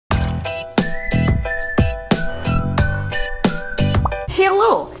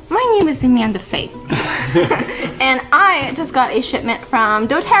Hello, my name is Amanda Faith. And I just got a shipment from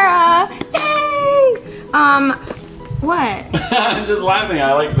doTERRA. Yay! What? I'm just laughing,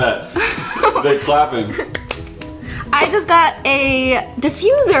 I like that. The clapping. I just got a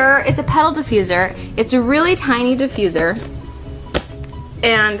diffuser. It's a petal diffuser. It's a really tiny diffuser.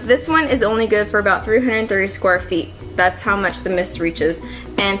 And this one is only good for about 330 square feet. That's how much the mist reaches.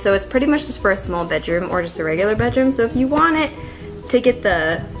 And so it's pretty much just for a small bedroom or just a regular bedroom. So if you want it to get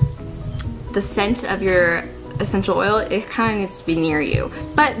the scent of your essential oil, it kind of needs to be near you.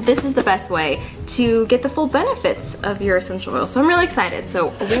 But this is the best way to get the full benefits of your essential oil. So I'm really excited.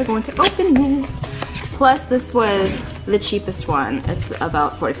 So we're going to open this. Plus this was the cheapest one. It's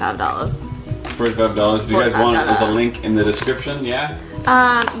about $45. $45. Do you guys want it? There's a link in the description, yeah?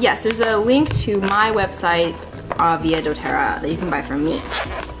 Yes, there's a link to my website via doTERRA that you can buy from me.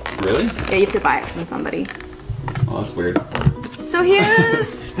 Really? Yeah, you have to buy it from somebody. Oh, that's weird. So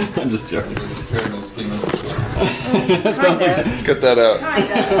here's... I'm just joking. Cut that out.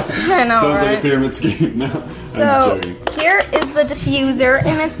 I know, Sounds right? like a pyramid scheme. No, I'm So just joking. here is the diffuser,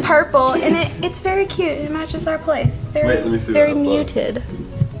 and it's purple, and it's very cute. It matches our place. Very, Wait, let me see very that up muted.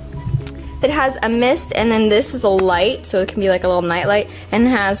 It has a mist, and then this is a light, so it can be like a little night light, and it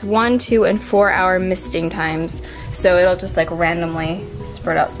has 1, 2, and 4 hour misting times. So it'll just like randomly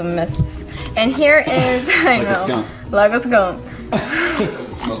spurt out some mists. And here is Like a skunk. Like a skunk.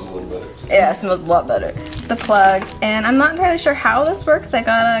 It smells a little better. Yeah, it smells a lot better. The plug, and I'm not entirely sure how this works. I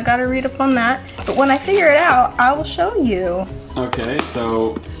gotta read up on that. But when I figure it out, I will show you. Okay,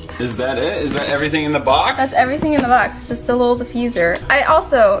 so is that it? Is that everything in the box? That's everything in the box. It's just a little diffuser. I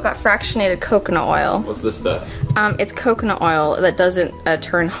also got fractionated coconut oil. What's this stuff? It's coconut oil that doesn't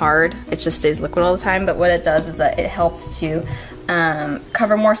turn hard. It just stays liquid all the time. But what it does is that it helps to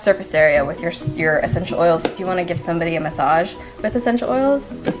cover more surface area with your essential oils. If you want to give somebody a massage with essential oils,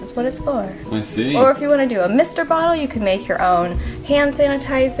 this is what it's for. I see. Or if you want to do a mister bottle, you can make your own hand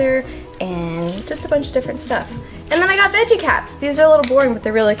sanitizer and just a bunch of different stuff. And then I got veggie caps. These are a little boring, but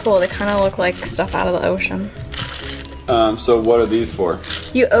they're really cool. They kind of look like stuff out of the ocean. So what are these for?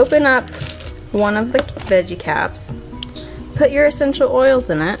 You open up one of the veggie caps, put your essential oils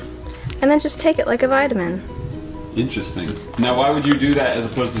in it, and then just take it like a vitamin. Interesting. Now why would you do that as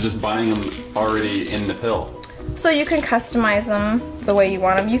opposed to just buying them already in the pill? So you can customize them the way you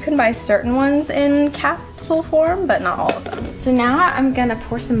want them. You can buy certain ones in capsule form, but not all of them. So now I'm gonna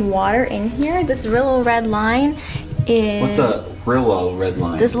pour some water in here. This little red line is... What's a Brillo red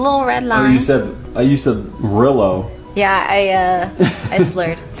line? This little red line. Oh, you said Brillo. Yeah, I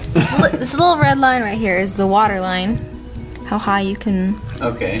slurred. This little red line right here is the water line. How high you can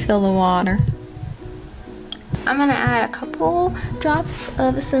fill the water. I'm gonna add a couple drops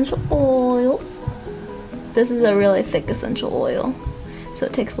of essential oils. This is a really thick essential oil, so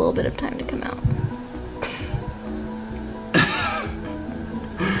it takes a little bit of time to come out.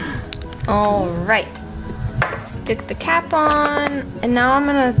 Alright. Stick the cap on, and now I'm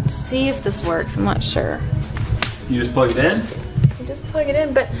gonna see if this works. I'm not sure. You just plug it in? You just plug it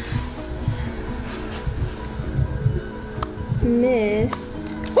in, but...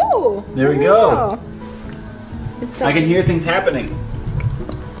 Mist. Ooh! There we go. I can on. hear things happening.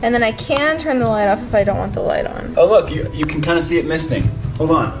 And then I can turn the light off if I don't want the light on. Oh look, you can kind of see it misting.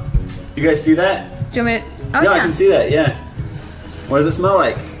 Hold on. You guys see that? Do you want me to... Oh, yeah, yeah. I can see that, yeah. What does it smell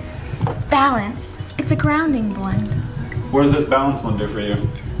like? Balance. It's a grounding blend. What does this balance one do for you?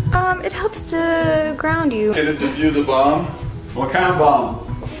 It helps to ground you. Can it diffuse a bomb? What kind of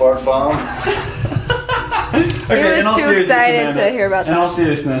bomb? A fart bomb? Okay, He was too excited to hear about In all that.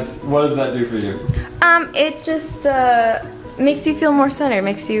 seriousness, what does that do for you? It just makes you feel more centered,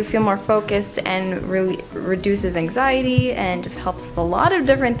 makes you feel more focused, and really reduces anxiety, and just helps with a lot of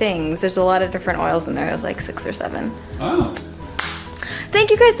different things. There's a lot of different oils in there. There's like 6 or 7. Oh. Thank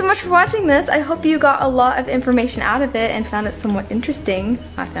you guys so much for watching this. I hope you got a lot of information out of it and found it somewhat interesting.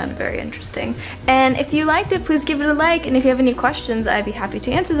 I found it very interesting. And if you liked it, please give it a like. And if you have any questions, I'd be happy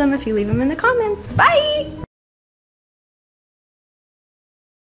to answer them if you leave them in the comments. Bye!